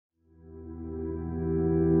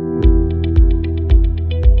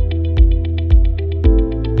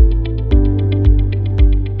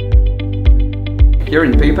Here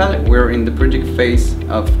in PayPal, we're in the project phase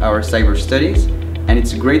of our cyber studies, and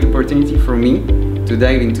it's a great opportunity for me to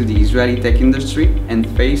dive into the Israeli tech industry and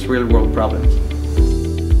face real-world problems.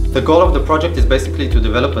 The goal of the project is basically to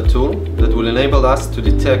develop a tool that will enable us to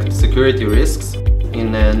detect security risks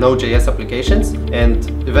in Node.js applications and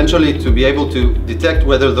eventually to be able to detect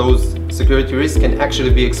whether those security risks can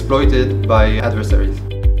actually be exploited by adversaries.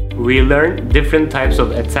 We learn different types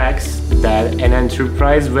of attacks that an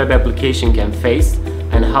enterprise web application can face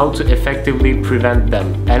and how to effectively prevent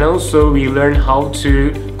them. And also we learn how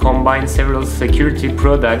to combine several security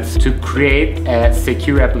products to create a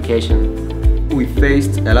secure application. We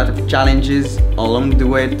faced a lot of challenges along the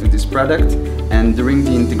way to this product, and during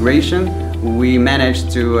the integration we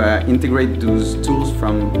managed to integrate those tools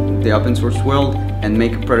from the open source world and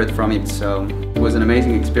make a product from it, so it was an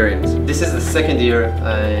amazing experience. This is the second year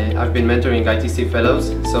I've been mentoring ITC fellows,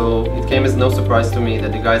 so it came as no surprise to me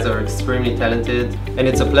that the guys are extremely talented and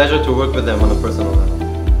it's a pleasure to work with them on a personal level.